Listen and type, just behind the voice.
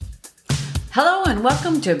Hello and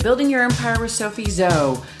welcome to Building Your Empire with Sophie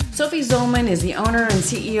Zoe. Sophie Zollman is the owner and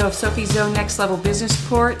CEO of Sophie Zoe Next Level Business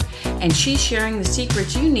Support, and she's sharing the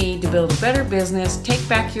secrets you need to build a better business, take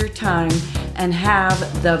back your time, and have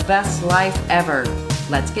the best life ever.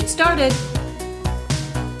 Let's get started.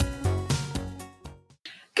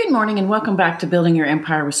 Good morning and welcome back to Building Your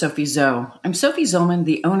Empire with Sophie Zoe. I'm Sophie Zollman,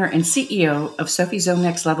 the owner and CEO of Sophie Zoe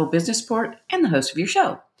Next Level Business Support and the host of your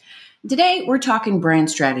show. Today, we're talking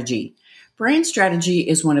brand strategy. Brand strategy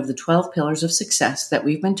is one of the 12 pillars of success that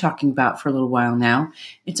we've been talking about for a little while now.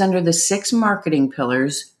 It's under the 6 marketing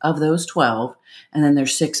pillars of those 12, and then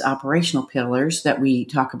there's 6 operational pillars that we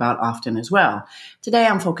talk about often as well. Today,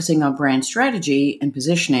 I'm focusing on brand strategy and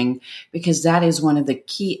positioning because that is one of the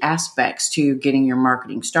key aspects to getting your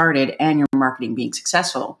marketing started and your marketing being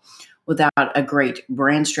successful. Without a great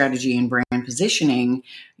brand strategy and brand positioning,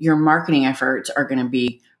 your marketing efforts are going to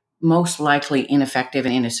be most likely ineffective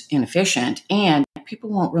and inefficient, and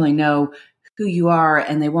people won't really know who you are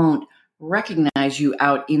and they won't recognize you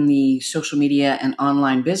out in the social media and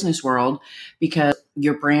online business world because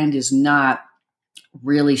your brand is not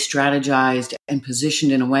really strategized and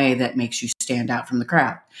positioned in a way that makes you stand out from the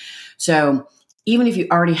crowd. So even if you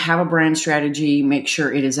already have a brand strategy, make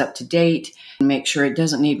sure it is up to date and make sure it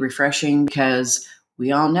doesn't need refreshing, because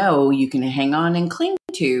we all know you can hang on and cling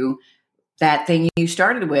to that thing you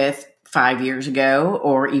started with 5 years ago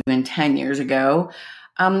or even 10 years ago.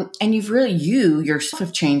 And you yourself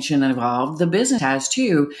have changed and evolved. The business has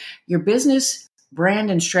too. Your business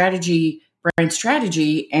brand strategy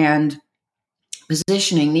and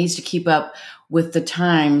positioning needs to keep up with the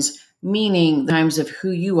times, meaning the times of who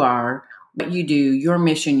you are, what you do, your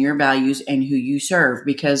mission, your values, and who you serve,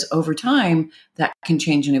 because over time that can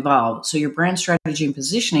change and evolve. So your brand strategy and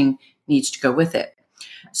positioning needs to go with it.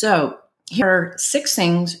 So here are 6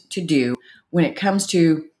 things to do when it comes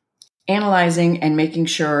to analyzing and making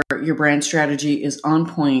sure your brand strategy is on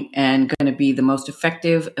point and going to be the most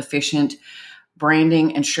effective, efficient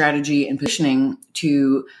branding and strategy and positioning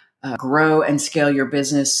to grow and scale your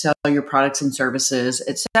business, sell your products and services,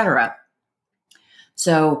 etc.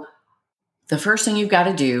 So the first thing you've got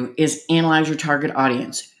to do is analyze your target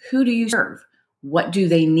audience. Who do you serve? What do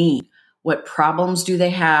they need? What problems do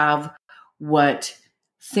they have? What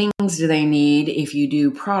things do they need? If you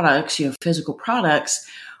do products, physical products,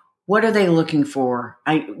 what are they looking for?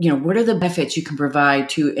 What are the benefits you can provide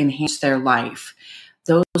to enhance their life?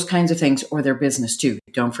 Those kinds of things, or their business too.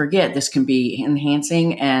 Don't forget, this can be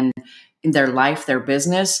enhancing and in their life, their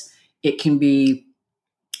business. It can be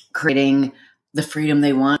creating the freedom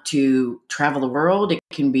they want to travel the world. It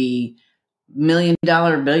can be $1 million,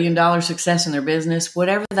 $1 billion success in their business.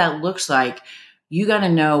 Whatever that looks like, you got to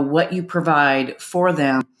know what you provide for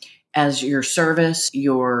them as your service,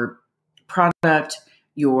 your product,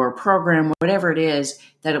 your program, whatever it is,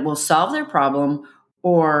 that it will solve their problem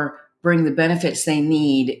or bring the benefits they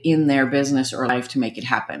need in their business or life to make it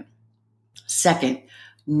happen. Second,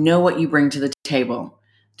 know what you bring to the table.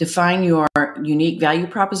 Define your unique value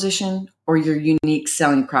proposition or your unique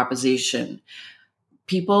selling proposition.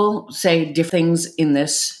 People say different things in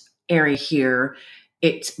this area here,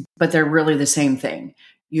 but they're really the same thing.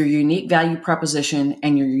 Your unique value proposition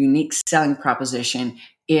and your unique selling proposition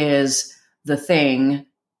is the thing,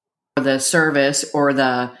 or the service, or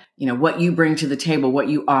the, what you bring to the table, what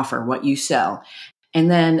you offer, what you sell. And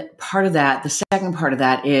then the second part of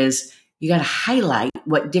that is you got to highlight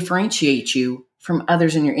what differentiates you from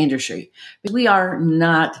others in your industry. Because we are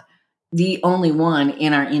not the only one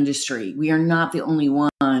in our industry. We are not the only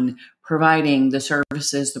one providing the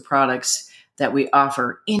services, the products that we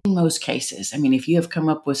offer in most cases. I mean, if you have come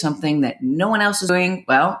up with something that no one else is doing,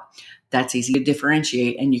 well, that's easy to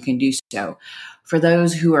differentiate and you can do so. For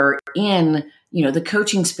those who are in, the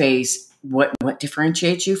coaching space, what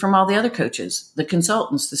differentiates you from all the other coaches, the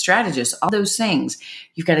consultants, the strategists, all those things?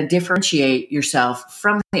 You've got to differentiate yourself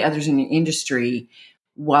from the others in your industry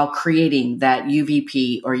while creating that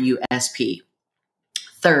UVP or USP.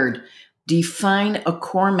 Third, define a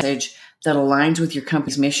core message that aligns with your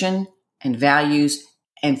company's mission and values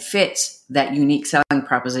and fits that unique selling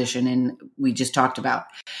proposition. And we just talked about,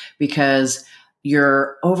 because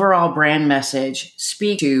your overall brand message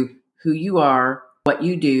speaks to who you are, what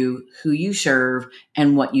you do, who you serve,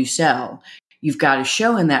 and what you sell. You've got to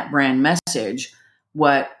show in that brand message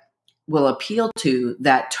what will appeal to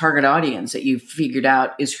that target audience that you've figured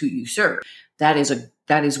out is who you serve. That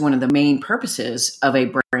is one of the main purposes of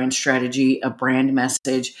a brand strategy, a brand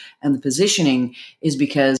message, and the positioning is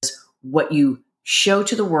because what you show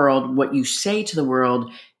to the world, what you say to the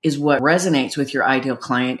world is what resonates with your ideal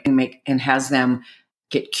client and has them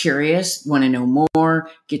get curious, want to know more,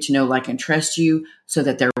 get to know, like, and trust you so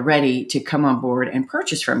that they're ready to come on board and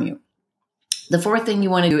purchase from you. The fourth thing you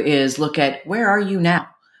want to do is look at, where are you now?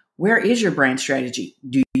 Where is your brand strategy?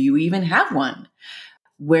 Do you even have one?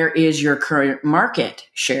 Where is your current market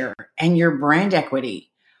share and your brand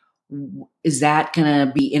equity? Is that going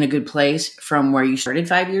to be in a good place from where you started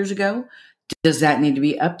 5 years ago? Does that need to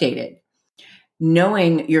be updated?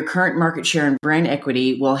 Knowing your current market share and brand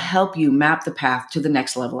equity will help you map the path to the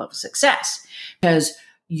next level of success, because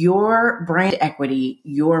your brand equity,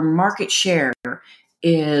 your market share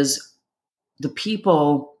is the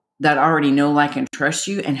people that already know, like, and trust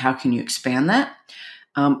you. And how can you expand that?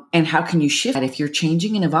 And how can you shift that? If you're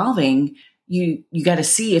changing and evolving, you got to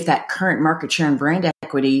see if that current market share and brand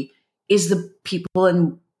equity is the people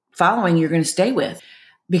and following you're going to stay with,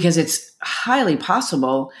 because it's highly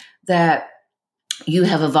possible that you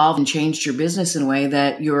have evolved and changed your business in a way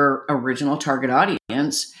that your original target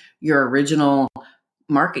audience, your original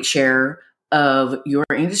market share of your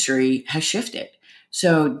industry has shifted.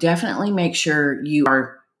 So definitely make sure you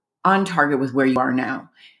are on target with where you are now,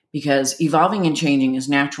 because evolving and changing is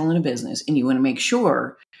natural in a business, and you want to make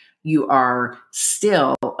sure you are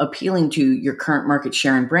still appealing to your current market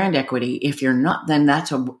share and brand equity. If you're not, then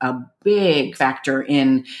that's a big factor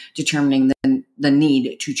in determining the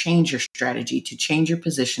need to change your strategy, to change your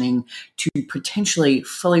positioning, to potentially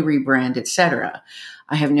fully rebrand, etc.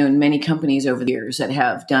 I have known many companies over the years that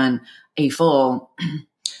have done a full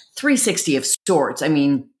 360 of sorts. I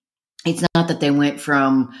mean, it's not that they went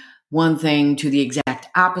from one thing to the exact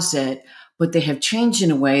opposite, but they have changed in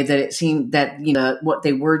a way that it seemed that, what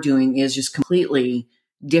they were doing is just completely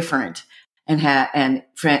different, and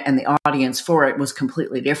the audience for it was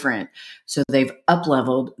completely different. So they've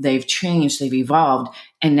up-leveled, they've changed, they've evolved,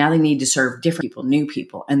 and now they need to serve different people, new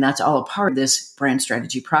people. And that's all a part of this brand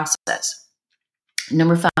strategy process.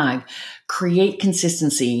 Number 5, create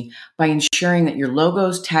consistency by ensuring that your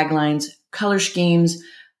logos, taglines, color schemes,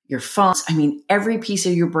 your fonts, every piece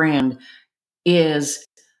of your brand is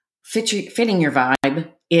fitting your vibe.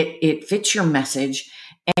 It fits your message,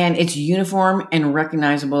 and it's uniform and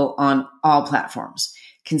recognizable on all platforms.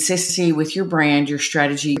 Consistency with your brand, your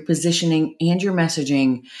strategy, your positioning, and your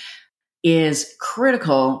messaging is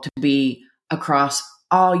critical to be across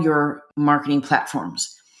all your marketing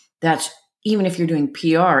platforms. That's even if you're doing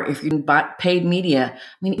PR, if you're doing paid media,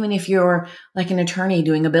 even if you're like an attorney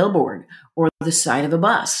doing a billboard or the side of a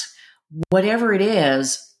bus, whatever it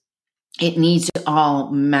is, it needs to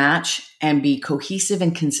all match and be cohesive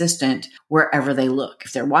and consistent wherever they look.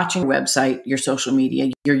 If they're watching your website, your social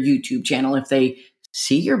media, your YouTube channel, if they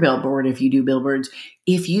see your billboard, if you do billboards,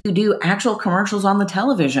 if you do actual commercials on the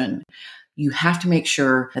television, you have to make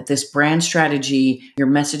sure that this brand strategy, your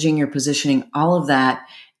messaging, your positioning, all of that,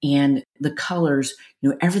 and the colors,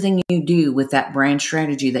 everything you do with that brand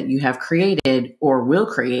strategy that you have created or will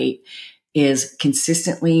create is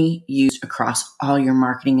consistently used across all your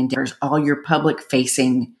marketing endeavors, all your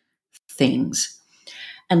public-facing things.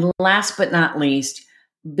 And last but not least,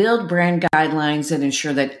 build brand guidelines that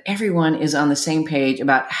ensure that everyone is on the same page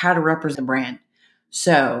about how to represent the brand.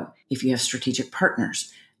 So if you have strategic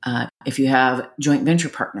partners, if you have joint venture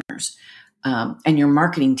partners, and your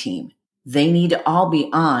marketing team, they need to all be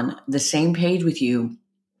on the same page with you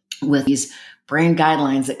with these brand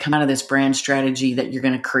guidelines that come out of this brand strategy that you're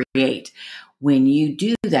going to create. When you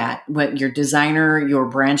do that, what your designer, your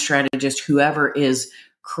brand strategist, whoever is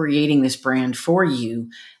creating this brand for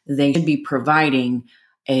you, they should be providing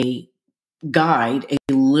a guide,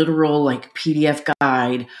 a literal PDF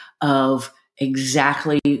guide of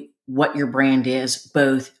exactly what your brand is,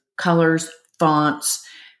 both colors, fonts,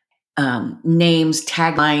 names,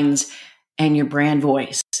 taglines, and your brand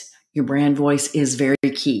voice. Your brand voice is very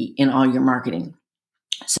key in all your marketing.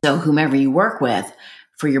 So whomever you work with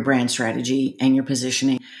for your brand strategy and your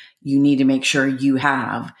positioning, you need to make sure you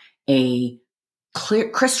have a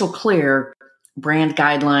crystal clear brand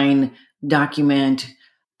guideline document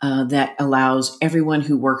that allows everyone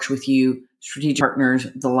who works with you, strategic partners,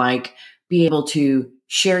 the like, be able to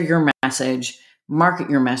share your message, market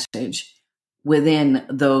your message within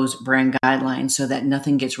those brand guidelines so that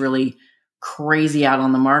nothing gets really crazy out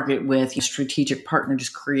on the market with a strategic partner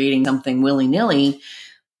just creating something willy-nilly,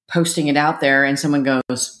 posting it out there, and someone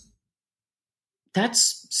goes,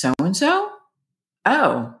 "That's so-and-so?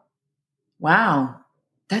 Oh, wow.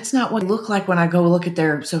 That's not what they look like when I go look at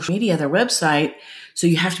their social media, their website." So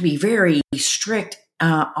you have to be very strict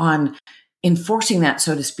on enforcing that,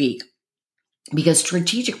 so to speak, because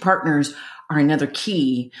strategic partners are another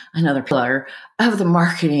pillar of the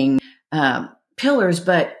marketing pillars.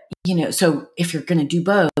 But, so if you're going to do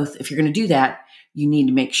both, if you're going to do that, you need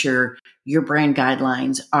to make sure your brand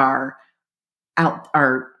guidelines are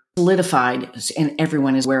solidified and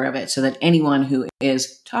everyone is aware of it, so that anyone who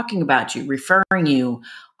is talking about you, referring you,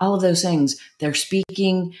 all of those things, they're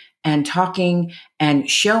speaking and talking and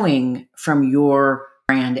showing from your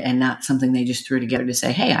brand and not something they just threw together to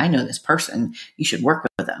say, hey, I know this person, you should work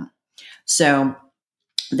with them. So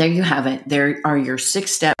there you have it. There are your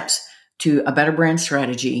 6 steps to a better brand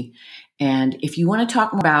strategy. And if you want to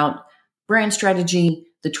talk more about brand strategy,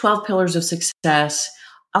 the 12 pillars of success,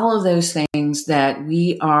 all of those things that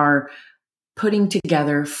we are putting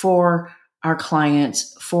together for our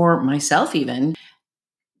clients, for myself even,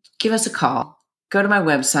 give us a call. Go to my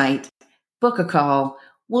website, book a call.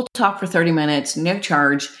 We'll talk for 30 minutes, no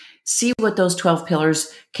charge. See what those 12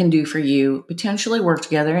 pillars can do for you, potentially work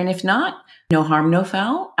together. And if not, no harm, no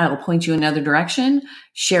foul. I will point you in another direction,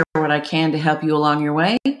 share what I can to help you along your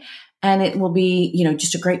way. And it will be,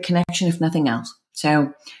 just a great connection, if nothing else.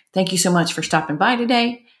 So thank you so much for stopping by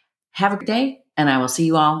today. Have a good day, and I will see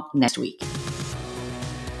you all next week.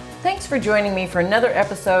 Thanks for joining me for another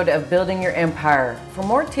episode of Building Your Empire. For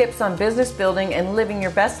more tips on business building and living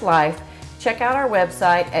your best life, check out our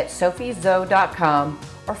website at sophiezo.com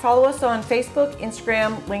or follow us on Facebook,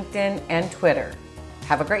 Instagram, LinkedIn, and Twitter.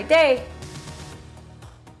 Have a great day.